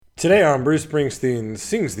Today on Bruce Springsteen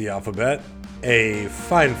Sings the Alphabet, a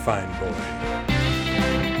fine, fine boy.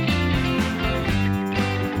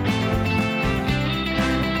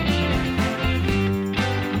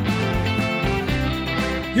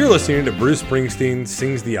 You're listening to Bruce Springsteen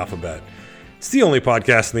Sings the Alphabet. It's the only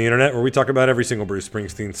podcast on the internet where we talk about every single Bruce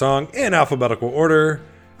Springsteen song in alphabetical order.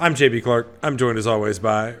 I'm JB Clark. I'm joined as always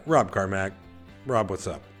by Rob Carmack. Rob, what's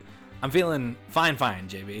up? I'm feeling fine,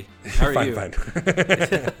 JB. How are you?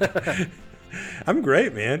 Fine. I'm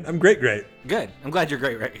great, man. I'm great. Good. I'm glad you're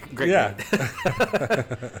great. Yeah.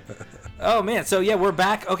 Oh, man. So, yeah, we're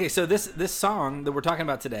back. Okay, so this song that we're talking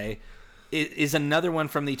about today is another one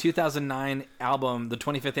from the 2009 album, the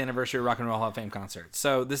 25th anniversary of Rock and Roll Hall of Fame concert.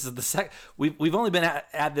 So this is the second. We've only been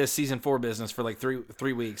at this season 4 business for like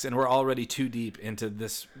three weeks, and we're already too deep into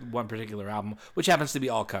this one particular album, which happens to be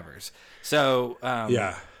all covers. So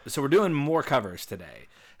yeah. So we're doing more covers today.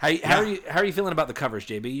 How are you feeling about the covers,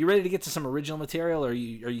 JB? You ready to get to some original material, or are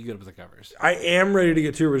you good with the covers? I am ready to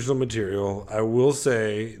get to original material. I will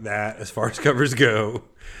say that as far as covers go,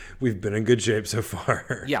 we've been in good shape so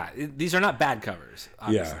far. Yeah, these are not bad covers,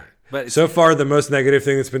 obviously. Yeah. But so far, the most negative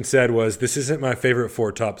thing that's been said was, this isn't my favorite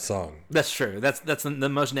Four Tops song. That's true. That's the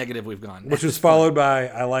most negative we've gone. Which was followed by,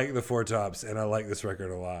 I like the Four Tops, and I like this record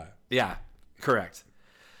a lot. Yeah, correct.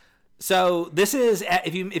 So this is,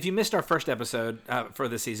 if you missed our first episode for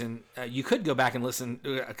this season, you could go back and listen,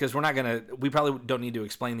 because we probably don't need to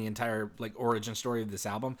explain the entire like origin story of this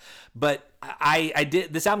album. But I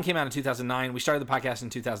did. This album came out in 2009. We started the podcast in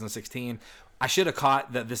 2016. I should have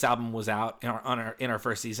caught that this album was out in our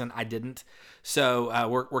first season. I didn't. So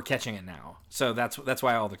we're catching it now. So that's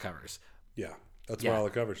why all the covers. Yeah, that's why all the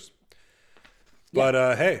covers. But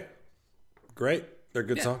hey, great. They're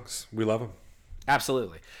good songs. We love them.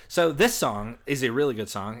 Absolutely. So this song is a really good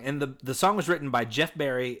song, and the song was written by Jeff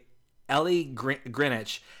Barry, Ellie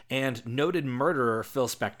Greenwich, and noted murderer Phil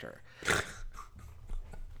Spector.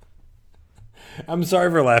 I'm sorry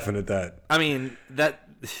for laughing at that. I mean, that...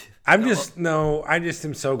 I just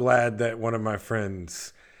am so glad that one of my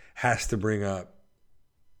friends has to bring up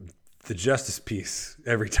the Justice piece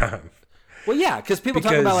every time. Well, yeah, because people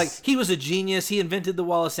talk about, like, he was a genius, he invented the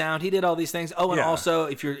wall of sound, he did all these things. Oh, and also,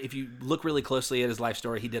 if you look really closely at his life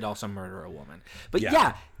story, he did also murder a woman. But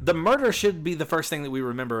yeah, the murder should be the first thing that we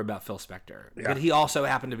remember about Phil Spector. Yeah. But he also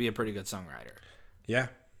happened to be a pretty good songwriter. Yeah.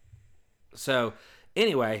 So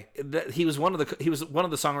anyway, he was one of the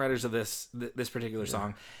songwriters of this particular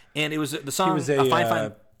song, and it was the song. He was a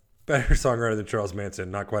fine better songwriter than Charles Manson.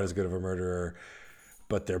 Not quite as good of a murderer,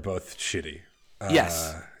 but they're both shitty.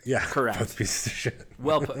 Yes. Yeah. Correct. Both pieces of shit.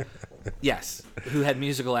 Well put. Yes. Who had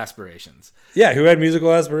musical aspirations. Yeah, who had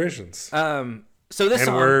musical aspirations. So this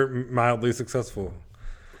song, were mildly successful.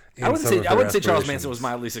 I wouldn't say Charles Manson was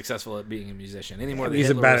mildly successful at being a musician anymore.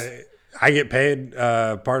 I get paid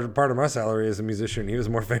part of my salary as a musician. He was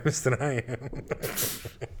more famous than I am.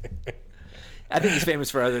 I think he's famous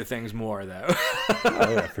for other things more, though.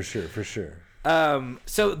 Oh yeah, for sure.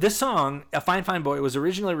 So this song, A Fine Fine Boy, was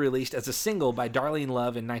originally released as a single by Darlene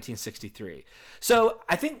Love in 1963. So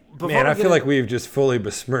I think I feel like we've just fully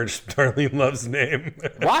besmirched Darlene Love's name.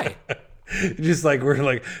 Why? Just like we're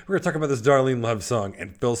gonna talk about this Darlene Love song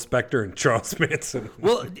and Phil Spector and Charles Manson.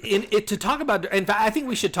 Well, to talk about, in fact, I think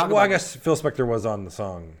we should talk about. Well, I guess Phil Spector was on the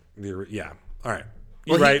song. Yeah. All right.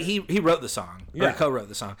 Well, he wrote the song, or co-wrote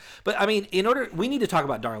the song. But I mean, we need to talk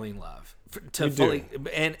about Darlene Love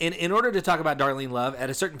and in order to talk about Darlene Love, at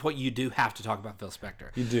a certain point, you do have to talk about Phil Spector.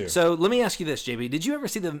 You do. So let me ask you this, JB: did you ever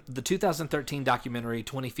see the 2013 documentary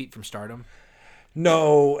 20 Feet from Stardom?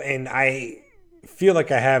 No, and I feel like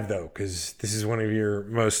I have, though, because this is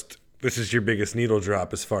this is your biggest needle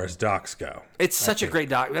drop as far as docs go. It's such a great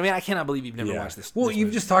doc. I mean, I cannot believe you've never watched this. Well,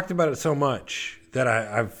 you've just talked about it so much that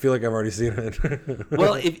I feel like I've already seen it.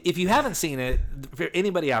 Well, if you haven't seen it, for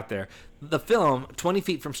anybody out there, the film 20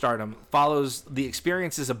 Feet from Stardom follows the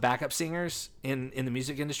experiences of backup singers in the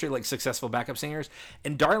music industry, like successful backup singers.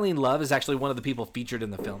 And Darlene Love is actually one of the people featured in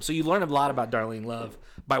the film. So you learn a lot about Darlene Love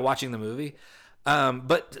by watching the movie.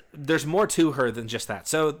 But there's more to her than just that.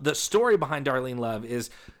 So the story behind Darlene Love is,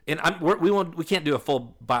 and we can't do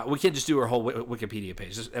we can't just do her whole Wikipedia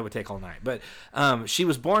page. It would take all night. But she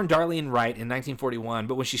was born Darlene Wright in 1941.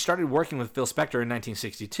 But when she started working with Phil Spector in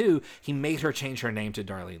 1962, he made her change her name to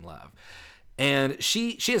Darlene Love. And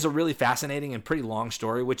she has a really fascinating and pretty long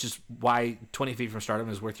story, which is why 20 Feet from Stardom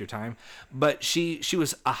is worth your time. But she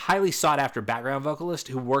was a highly sought-after background vocalist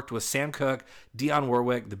who worked with Sam Cooke, Dionne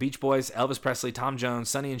Warwick, the Beach Boys, Elvis Presley, Tom Jones,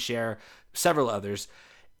 Sonny and Cher, several others.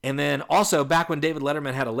 And then also back when David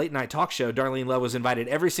Letterman had a late night talk show, Darlene Love was invited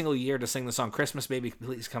every single year to sing the song "Christmas Baby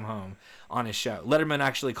Please Come Home" on his show. Letterman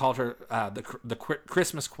actually called her the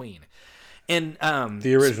Christmas Queen, and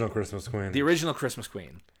the original Christmas Queen. The original Christmas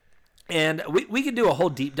Queen. And we could do a whole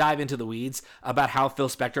deep dive into the weeds about how Phil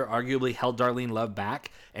Spector arguably held Darlene Love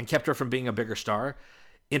back and kept her from being a bigger star.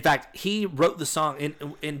 In fact, he wrote the song,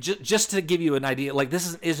 and just to give you an idea, like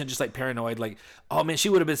this isn't just like paranoid, like, oh man, she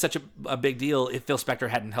would have been such a big deal if Phil Spector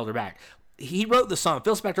hadn't held her back. He wrote the song,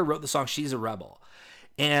 Phil Spector wrote the song "She's a Rebel"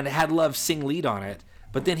 and had Love sing lead on it,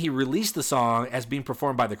 but then he released the song as being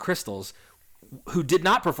performed by the Crystals, who did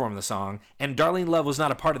not perform the song, and Darlene Love was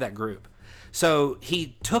not a part of that group. So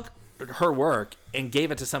he took her work and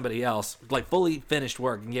gave it to somebody else, like fully finished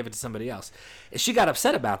work, and gave it to somebody else. And she got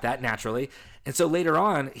upset about that, naturally. And so later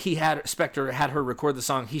on, Spector had her record the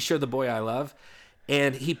song "He's Sure the Boy I Love,"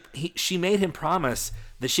 and she made him promise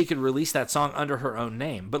that she could release that song under her own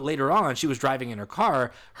name. But later on, she was driving in her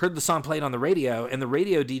car, heard the song played on the radio, and the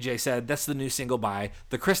radio DJ said, "That's the new single by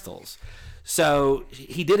the Crystals." So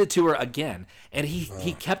he did it to her again, and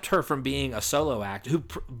he kept her from being a solo act, who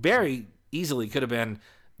very easily could have been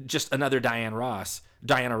just another Diana Ross,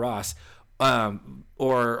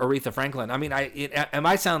 or Aretha Franklin. I mean, it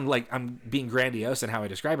might sound like I'm being grandiose in how I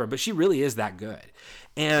describe her, but she really is that good.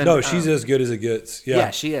 And no, she's as good as it gets. Yeah,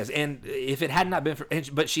 she is. And if it had not been for,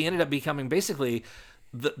 but she ended up becoming basically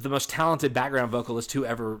the most talented background vocalist who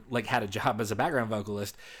ever like had a job as a background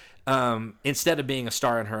vocalist. Instead of being a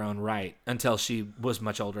star in her own right, until she was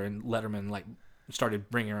much older and Letterman like started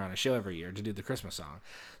bringing her on a show every year to do the Christmas song.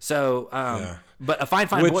 So, but "A Fine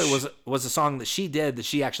Fine Boy" was a song that she did that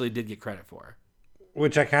she actually did get credit for.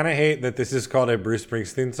 Which I kind of hate that this is called a Bruce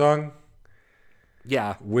Springsteen song.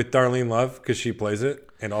 Yeah, with Darlene Love because she plays it,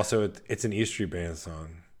 and also it's an E Street Band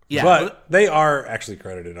song. Yeah, but they are actually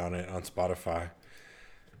credited on it on Spotify.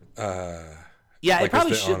 Yeah, like it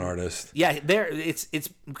probably it's should. on artist. Yeah, it's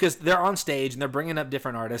because they're on stage and they're bringing up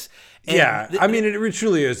different artists. And yeah, I mean it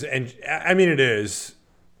truly is, and I mean it is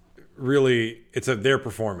really it's their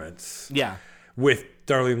performance. Yeah, with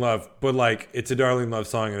Darlene Love, but like it's a Darlene Love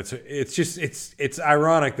song, and it's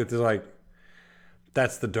ironic that they're like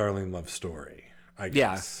that's the Darlene Love story. I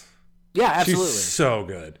guess. Yeah, absolutely. She's so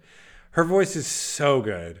good. Her voice is so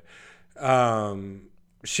good.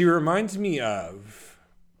 She reminds me of,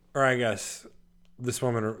 or I guess. This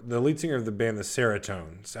woman, the lead singer of the band, the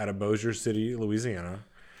Seratones, out of Bossier City, Louisiana.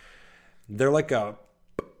 They're like a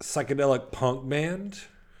psychedelic punk band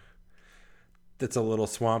that's a little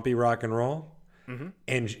swampy rock and roll. Mm-hmm.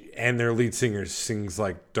 And their lead singer sings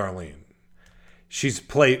like Darlene. She's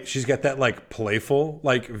got that like playful,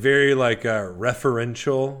 like very like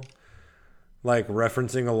referential, like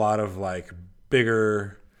referencing a lot of like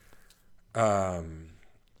bigger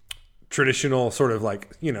traditional sort of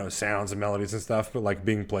like, you know, sounds and melodies and stuff, but like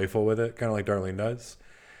being playful with it, kind of like Darlene does.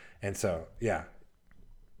 And so, yeah.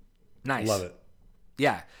 Nice. Love it.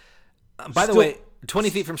 Yeah. By the way, 20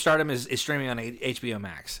 Feet from Stardom is streaming on HBO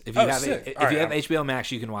Max. If you have HBO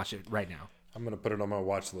Max, you can watch it right now. I'm going to put it on my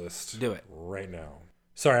watch list. Do it. Right now.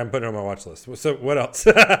 Sorry, I'm putting it on my watch list. So what else?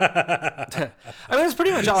 I mean, that's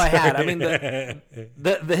pretty much all I had. I mean,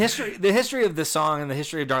 the history of this song and the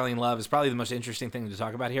history of Darlene Love is probably the most interesting thing to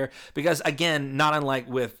talk about here, because again, not unlike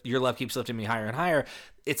with Your Love Keeps Lifting Me Higher and Higher,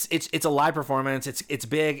 it's a live performance. It's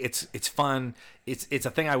big. It's fun. It's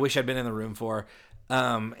a thing I wish I'd been in the room for.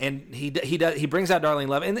 And he brings out Darlene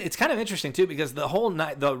Love, and it's kind of interesting too, because the whole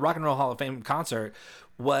night, the Rock and Roll Hall of Fame concert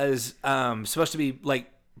was supposed to be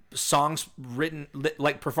like songs written,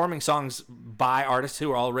 like performing songs by artists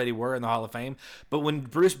who already were in the Hall of Fame. But when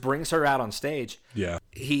Bruce brings her out on stage, yeah,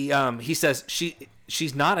 he says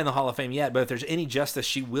she's not in the Hall of Fame yet, but if there's any justice,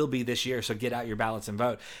 she will be this year. So get out your ballots and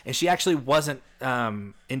vote. And she actually wasn't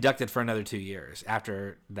inducted for another 2 years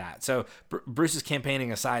after that. So Bruce's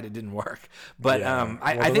campaigning aside, it didn't work. But yeah.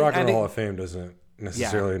 I think the Rock and Roll Hall of Fame doesn't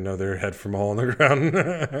necessarily know their head from a hole in the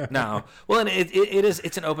ground. No. Well, and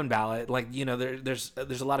it's an open ballot. Like, you know, there's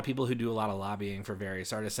a lot of people who do a lot of lobbying for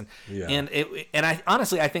various artists, and I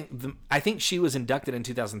honestly I think she was inducted in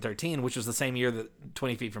 2013, which was the same year that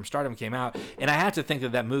 20 Feet from Stardom came out, and I have to think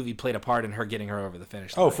that movie played a part in her getting her over the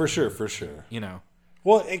finish line. Oh, for sure. You know.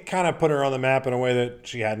 Well, it kind of put her on the map in a way that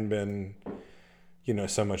she hadn't been, you know,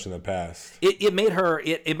 so much in the past. It made her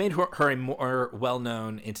a more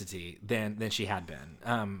well-known entity than she had been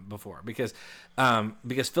before, because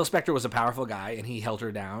Phil Spector was a powerful guy and he held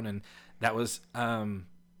her down, and that was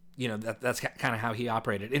you know, that's kind of how he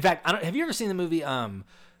operated. In fact, have you ever seen the movie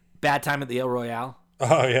Bad Time at the El Royale?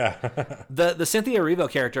 Oh yeah. the Cynthia Erivo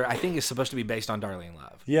character, I think, is supposed to be based on Darlene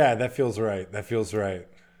Love. Yeah, that feels right.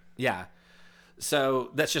 Yeah. So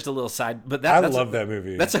that's just a little side. But I love that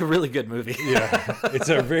movie. That's a really good movie. Yeah, it's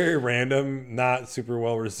a very random, not super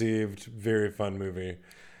well received, very fun movie.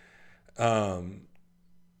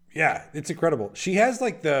 Yeah, it's incredible. She has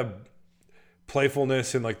like the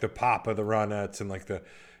playfulness and like the pop of the Ronettes and like the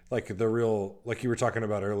real, like you were talking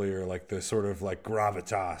about earlier, like the sort of like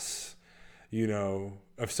gravitas, you know,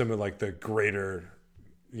 of some of like the greater,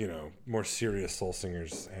 you know, more serious soul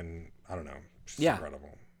singers. And I don't know, she's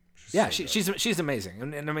incredible. She's amazing.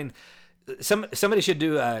 And I mean, somebody should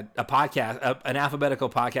do a podcast, an alphabetical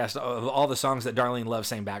podcast of all the songs that Darlene Love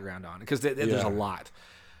sang background on, because there's a lot.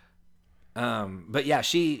 But yeah,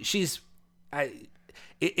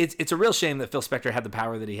 it's a real shame that Phil Spector had the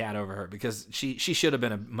power that he had over her, because she should have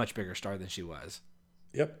been a much bigger star than she was.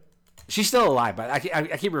 Yep. She's still alive, but I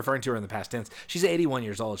keep referring to her in the past tense. She's 81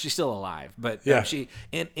 years old. She's still alive, but she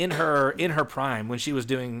in her prime, when she was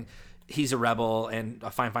doing He's a Rebel and A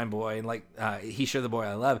Fine Fine Boy and like He's Sure the Boy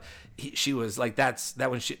I Love, she was like that's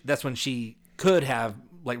when she could have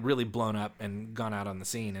like really blown up and gone out on the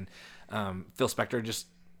scene, and Phil Spector just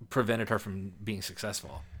prevented her from being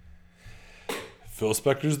successful. Phil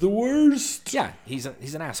Spector's the worst. Yeah, he's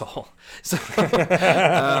an asshole. So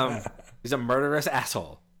he's a murderous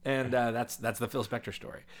asshole, and that's the Phil Spector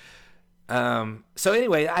story. So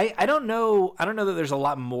anyway, I don't know that there's a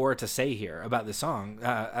lot more to say here about this song.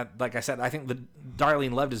 Like I said, I think the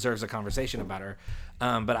Darlene Love deserves a conversation about her,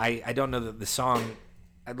 but I don't know that the song,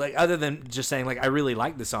 like, other than just saying like I really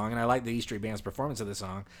like the song and I like the E Street Band's performance of the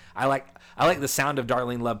song. I like the sound of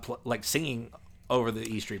Darlene Love like singing over the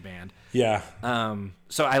E Street Band. Yeah.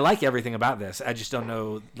 So I like everything about this. I just don't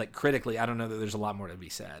know, like, critically, I don't know that there's a lot more to be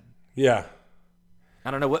said. Yeah. I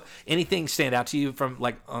don't know what anything stand out to you from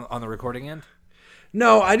like on the recording end.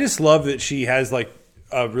 No, I just love that she has like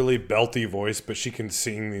a really belty voice, but she can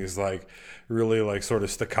sing these like really like sort of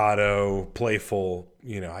staccato, playful.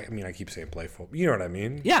 You know, I mean, I keep saying playful. You know what I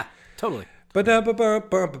mean? Yeah, totally. You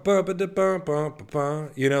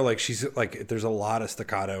know, like she's like there's a lot of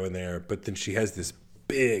staccato in there, but then she has this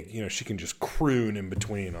big. You know, she can just croon in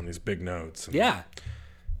between on these big notes. And, yeah.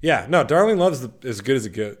 No, Darlene Love's as good as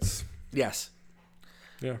it gets. Yes.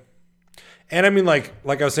 Yeah. And I mean, like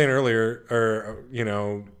I was saying earlier, or, you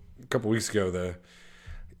know, a couple weeks ago,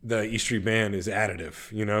 the E Street Band is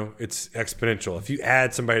additive, you know, it's exponential. If you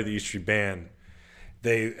add somebody to the E Street Band,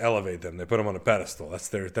 they elevate them. They put them on a pedestal. That's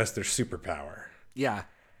their superpower. Yeah.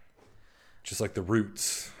 Just like the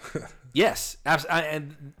Roots. Yes.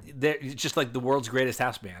 And they're just like the world's greatest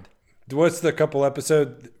house band. What's the couple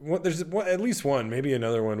episode? There's at least one, maybe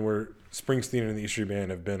another one where Springsteen and the E Street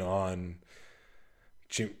Band have been on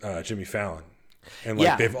Jimmy Fallon, and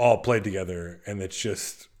like they've all played together, and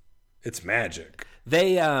it's magic.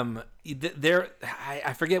 They I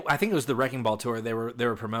forget, I think it was the Wrecking Ball tour they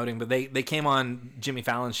were promoting, but they came on Jimmy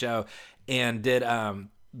Fallon's show and did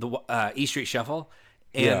the E Street Shuffle,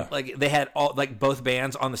 and like they had all like both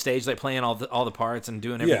bands on the stage, like playing all the parts and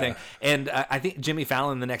doing everything. And I think Jimmy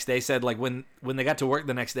Fallon the next day said like when they got to work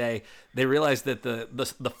the next day, they realized that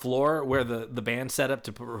the floor where the band set up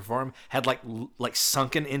to perform had like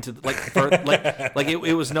sunken into like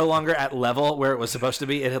it was no longer at level where it was supposed to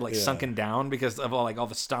be. It had like sunken down because of all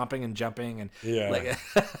the stomping and jumping and like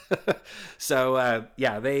so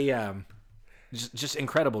they just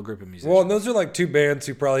incredible group of musicians. Well, and those are like two bands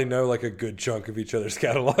who probably know like a good chunk of each other's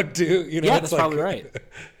catalog too. You know, yeah, that's probably right.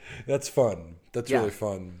 That's fun. That's really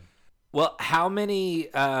fun. Well, how many?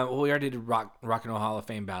 We already did Rock and Roll Hall of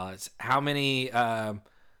Fame ballots. How many? How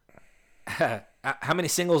many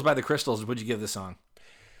singles by the Crystals would you give this song?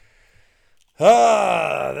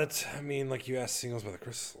 That's. I mean, like you asked, singles by the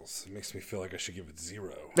Crystals. It makes me feel like I should give it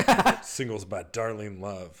 0. Singles by Darlene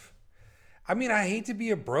Love. I mean, I hate to be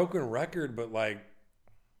a broken record, but like,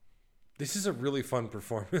 this is a really fun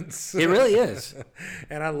performance. It really is.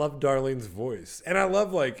 And I love Darlene's voice. And I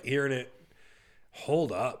love like hearing it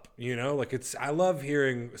hold up, you know, like I love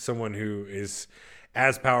hearing someone who is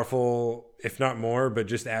as powerful, if not more, but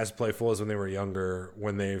just as playful as when they were younger,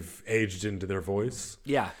 when they've aged into their voice.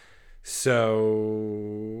 Yeah. So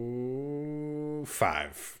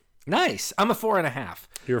 5. Nice. I'm a 4.5.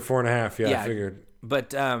 You're a 4.5. Yeah, I figured.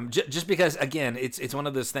 But just because, again, it's one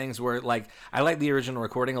of those things where like I like the original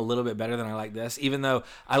recording a little bit better than I like this, even though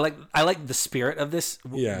I like the spirit of this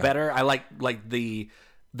better. I like the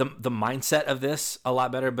mindset of this a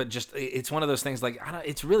lot better. But just it's one of those things like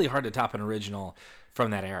it's really hard to top an original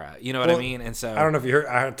from that era. You know what I mean? And so I don't know if you heard.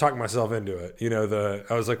 I talked myself into it. You know,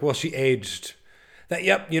 I was like, well, she aged. That,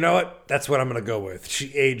 yep, you know what? That's what I'm going to go with.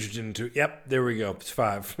 She aged into. Yep, there we go. It's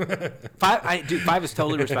 5. 5. 5 is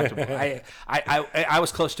totally respectable. I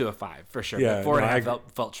was close to a 5 for sure. Yeah, but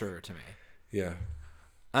 4.5 felt truer to me. Yeah.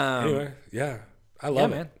 Anyway, yeah. I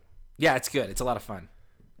love it. Man. Yeah, it's good. It's a lot of fun.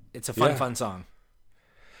 It's a fun song.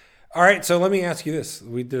 All right, so let me ask you this.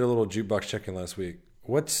 We did a little jukebox check-in last week.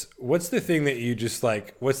 What's the thing that you just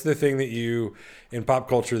like, what's the thing that you, in pop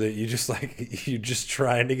culture, that you just like, you just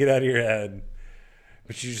trying to get out of your head,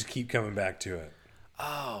 but you just keep coming back to it?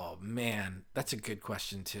 Oh, man. That's a good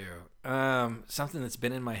question, too. Something that's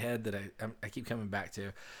been in my head that I keep coming back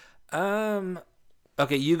to.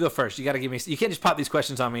 Okay, you go first. You got to give me, you can't just pop these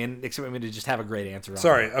questions on me and expect me to just have a great answer on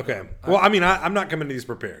Sorry, okay. Well, I mean, I'm not coming to these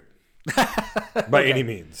prepared by any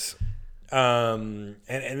means. And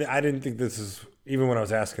I didn't think this is, even when I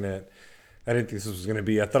was asking it, I didn't think this was going to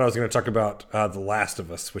be, I thought I was going to talk about The Last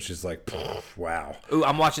of Us, which is like, wow. Ooh,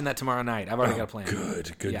 I'm watching that tomorrow night. I've already got a plan.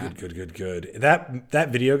 Good. That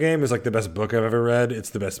video game is like the best book I've ever read. It's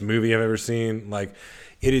the best movie I've ever seen. Like,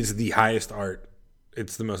 it is the highest art.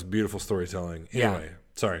 It's the most beautiful storytelling. Anyway,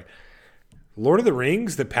 sorry. Lord of the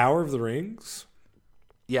Rings, The Power of the Rings.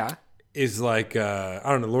 Yeah. Is like, I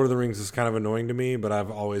don't know, Lord of the Rings is kind of annoying to me, but I've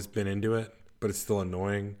always been into it. But it's still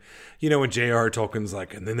annoying. You know, when J.R. Tolkien's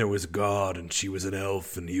like, and then there was God, and she was an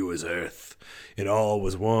elf, and he was earth. And all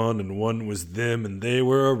was one, and one was them, and they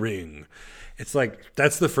were a ring. It's like,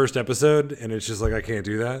 that's the first episode, and it's just like, I can't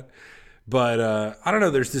do that. But, I don't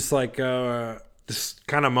know, there's this like, this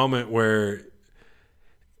kind of moment where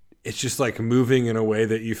it's just like moving in a way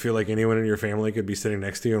that you feel like anyone in your family could be sitting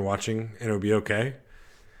next to you and watching, and it would be okay.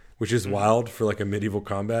 Which is wild for like a medieval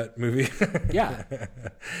combat movie. Yeah.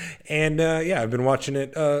 And I've been watching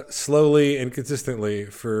it slowly and consistently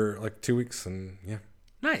for like 2 weeks, and yeah.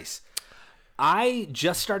 Nice. I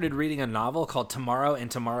just started reading a novel called Tomorrow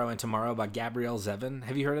and Tomorrow and Tomorrow by Gabrielle Zevin.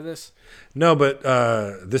 Have you heard of this? No, but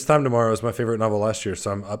This Time Tomorrow is my favorite novel last year,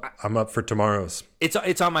 so I'm up for tomorrow's.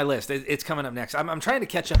 It's on my list. It's coming up next. I'm trying to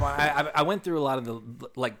catch up on. I went through a lot of the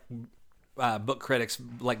like. Book critics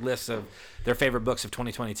like lists of their favorite books of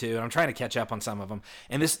 2022, and I'm trying to catch up on some of them.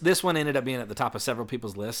 And this one ended up being at the top of several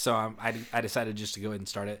people's lists, so I decided just to go ahead and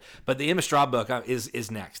start it. But the Emma Straub book is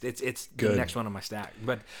next. It's the next one on my stack.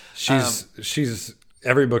 But she's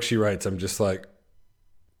every book she writes, I'm just like,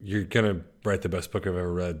 you're gonna write the best book I've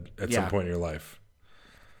ever read at some point in your life.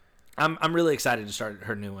 I'm really excited to start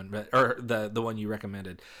her new one, or the one you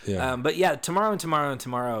recommended. Yeah. But yeah, Tomorrow and Tomorrow and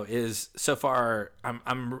Tomorrow is so far.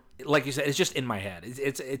 I'm like you said, it's just in my head.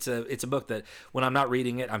 It's a book that when I'm not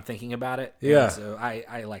reading it, I'm thinking about it. Yeah. And so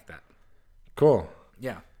I like that. Cool.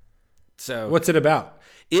 Yeah. So what's it about?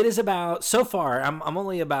 It is about, so far I'm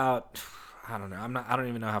only about, I don't know. I don't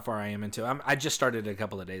even know how far I am into it. I just started it a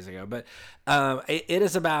couple of days ago, but it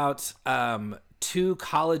is about two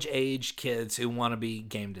college-age kids who want to be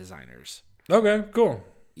game designers. Okay, cool.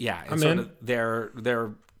 Yeah, and sort of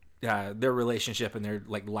their relationship and their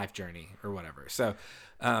like life journey or whatever. So,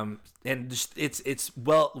 and just, it's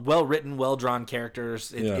well written, well drawn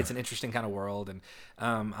characters. It's an interesting kind of world, and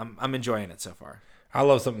I'm enjoying it so far. I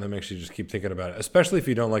love something that makes you just keep thinking about it, especially if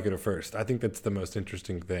you don't like it at first. I think that's the most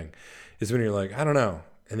interesting thing, is when you're like, I don't know,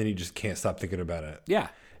 and then you just can't stop thinking about it. Yeah.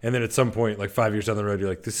 And then at some point, like 5 years down the road, you're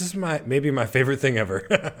like, this is maybe my favorite thing ever.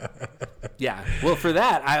 Yeah. Well, for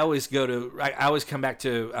that, I always come back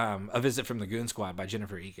to A Visit from the Goon Squad by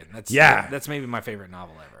Jennifer Egan. That's maybe my favorite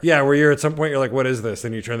novel ever. Yeah, where you're at some point, you're like, what is this?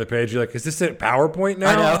 And you turn the page, you're like, is this a PowerPoint now?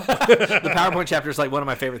 I know. The PowerPoint chapter is like one of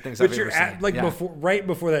my favorite things I've ever seen. Right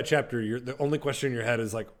before that chapter, the only question in your head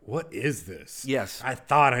is like, what is this? Yes. I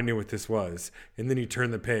thought I knew what this was. And then you turn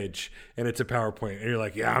the page, and it's a PowerPoint. And you're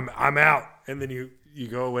like, yeah, I'm out. And then you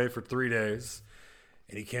go away for 3 days,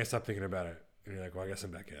 and you can't stop thinking about it. And you're like, well, I guess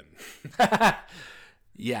I'm back in.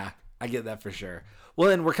 Yeah, I get that for sure. Well,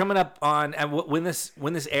 and we're coming up on, and when this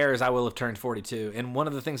airs, I will have turned 42. And one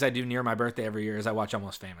of the things I do near my birthday every year is I watch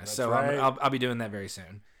Almost Famous. That's so right. I'll be doing that very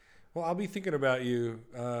soon. Well, I'll be thinking about you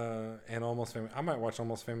and Almost Famous. I might watch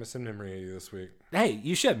Almost Famous in memory of you this week. Hey,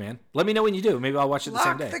 you should, man. Let me know when you do. Maybe I'll watch it the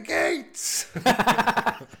same day. Lock the gates!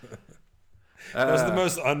 That was the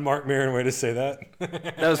most unmarked Maron way to say that.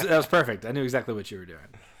 That was perfect. I knew exactly what you were doing.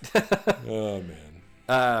 Oh,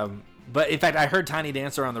 man. But in fact, I heard Tiny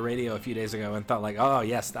Dancer on the radio a few days ago and thought like, oh,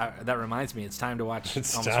 yes, that reminds me. It's time to watch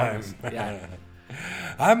Almost Famous. Yeah.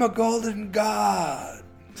 I'm a golden god.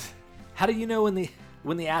 How do you know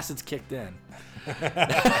when the acid's kicked in?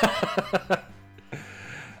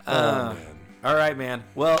 Man. All right, man.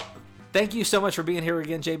 Well, thank you so much for being here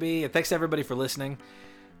again, JB. And thanks to everybody for listening.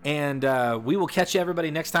 And we will catch you, everybody,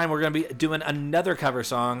 next time. We're going to be doing another cover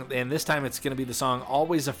song. And this time it's going to be the song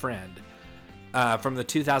Always a Friend from the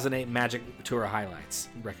 2008 Magic Tour Highlights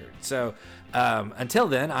record. So until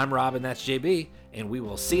then, I'm Rob and that's JB. And we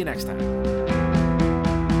will see you next time.